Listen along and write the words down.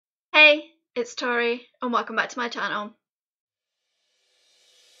Hey, it's Tori and welcome back to my channel.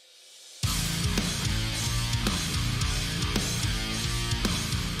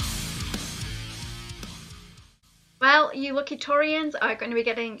 Well, you lucky Torians are going to be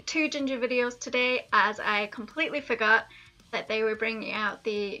getting 2 Jinjer videos today, as I completely forgot that they were bringing out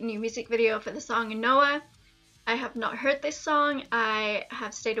the new music video for the song Noah. I have not heard this song. I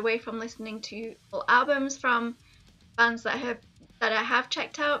have stayed away from listening to full albums from bands that I have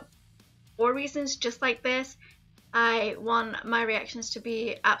checked out for reasons just like this. I want my reactions to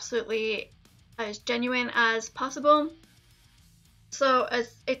be absolutely as genuine as possible. So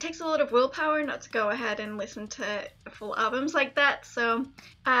as it takes a lot of willpower not to go ahead and listen to full albums like that. So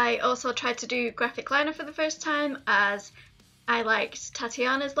I also tried to do graphic liner for the first time, as I liked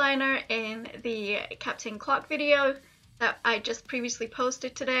Tatiana's liner in the Captain Clock video that I just previously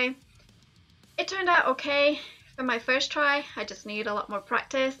posted today. It turned out okay for my first try. I just need a lot more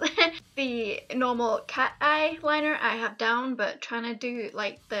practice. The normal cat eye liner I have down, but trying to do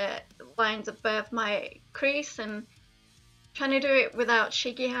like the lines above my crease and trying to do it without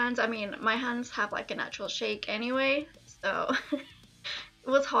shaky hands. I mean, my hands have like a natural shake anyway, so it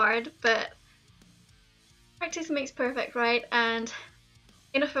was hard, but practice makes perfect, right? And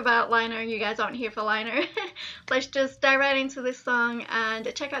enough about liner, you guys aren't here for liner. Let's just dive right into this song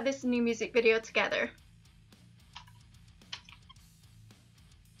and check out this new music video together.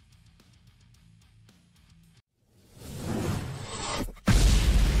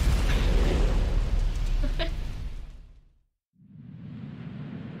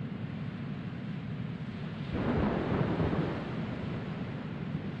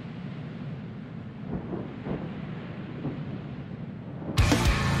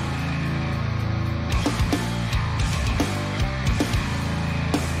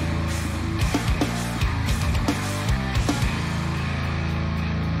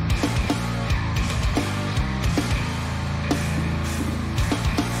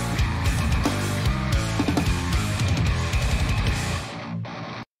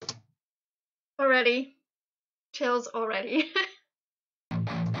 Already. Chills already.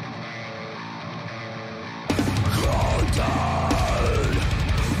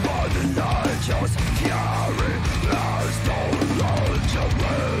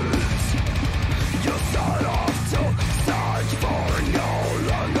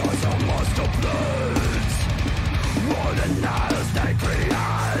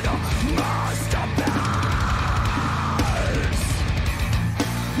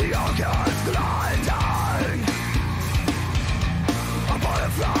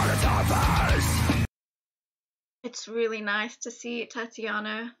 It's really nice to see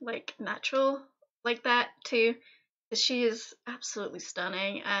Tatiana like natural like that too. She is absolutely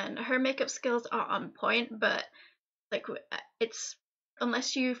stunning and her makeup skills are on point, but like it's,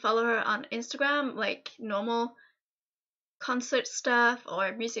 unless you follow her on Instagram, like normal concert stuff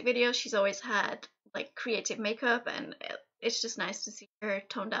or music videos, she's always had like creative makeup, and it's just nice to see her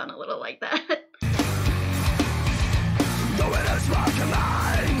tone down a little like that.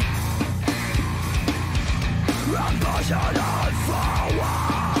 I'm pushing on forward.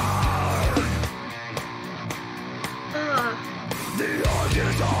 The earth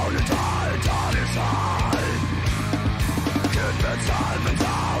is on the tide, on its side. Keep the time and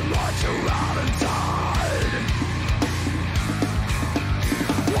down what you have inside.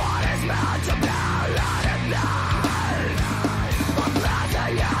 What is meant to be, let it be. I'm glad to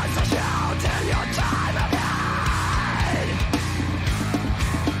hear the shout in your time of night.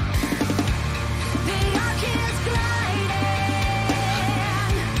 The arc is gliding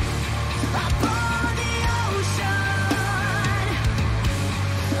upon the ocean,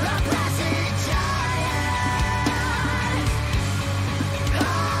 a placid giant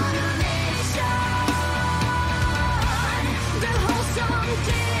on a mission. The wholesome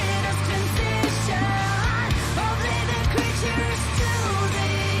deed of transition of living creatures to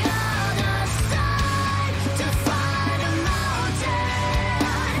the other side, to find a mountain.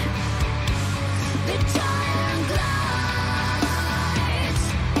 The giant glides.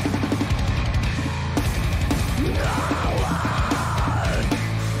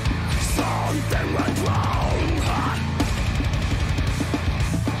 Something went wrong.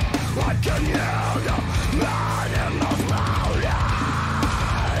 I can hear the animals howling.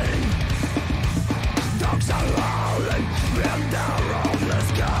 Dogs are howling in their ownless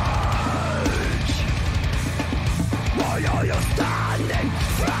cage. Why are you standing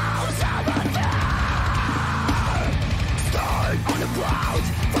frozen and there? Stay on the ground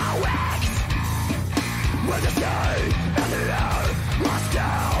for weeks. When the sea and the air was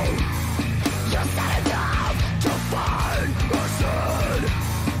down, you set it down to find a sin.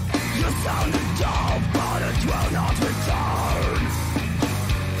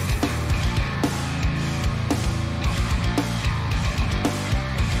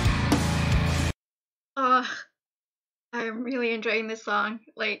 enjoying this song.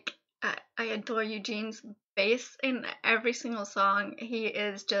 Like, I adore Eugene's bass in every single song. He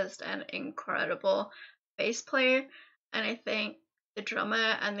is just an incredible bass player, and I think the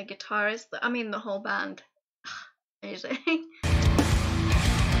drummer and the guitarist, I mean the whole band, amazing.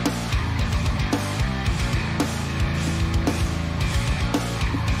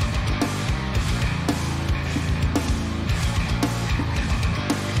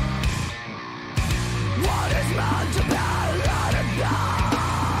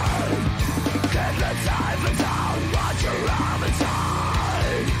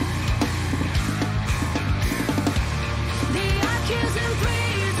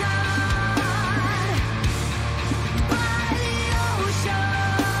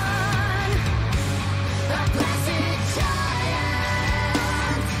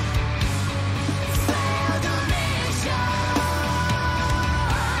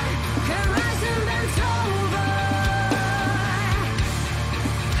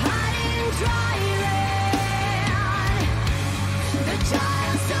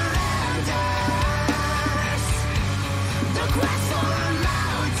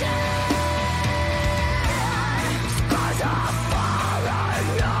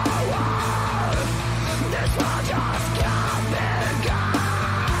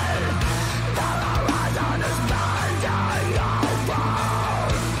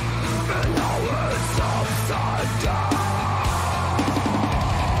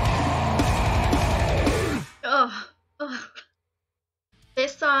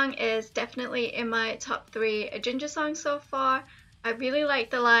 This song is definitely in my top 3 Jinjer songs so far. I really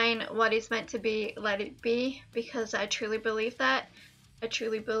like the line, "What is meant to be, let it be," because I truly believe that. I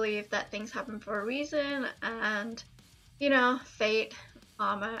truly believe that things happen for a reason, and, you know, fate,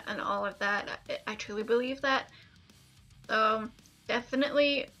 karma, and all of that. I truly believe that. So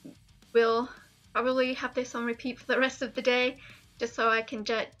definitely will probably have this on repeat for the rest of the day, just so I can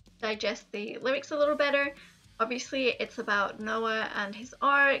digest the lyrics a little better. Obviously, it's about Noah and his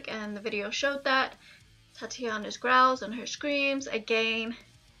ark, and the video showed that. Tatiana's growls and her screams, again,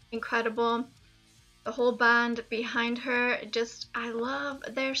 incredible. The whole band behind her, just, I love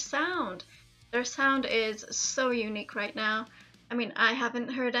their sound. Their sound is so unique right now. I mean, I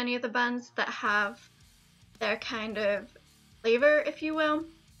haven't heard any of the bands that have their kind of flavor, if you will.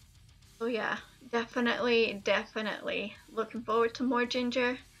 So yeah, definitely looking forward to more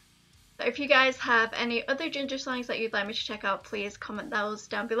Jinjer. So if you guys have any other Jinjer songs that you'd like me to check out, please comment those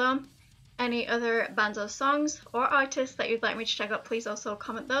down below. Any other bands or songs or artists that you'd like me to check out, please also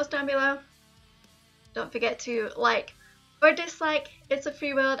comment those down below. Don't forget to like or dislike It's a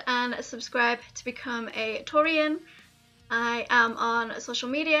Free World and subscribe to become a Torian. I am on social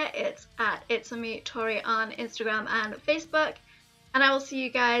media. It's at itsame_Tori on Instagram and Facebook. And I will see you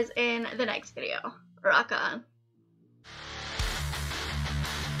guys in the next video. Rock on!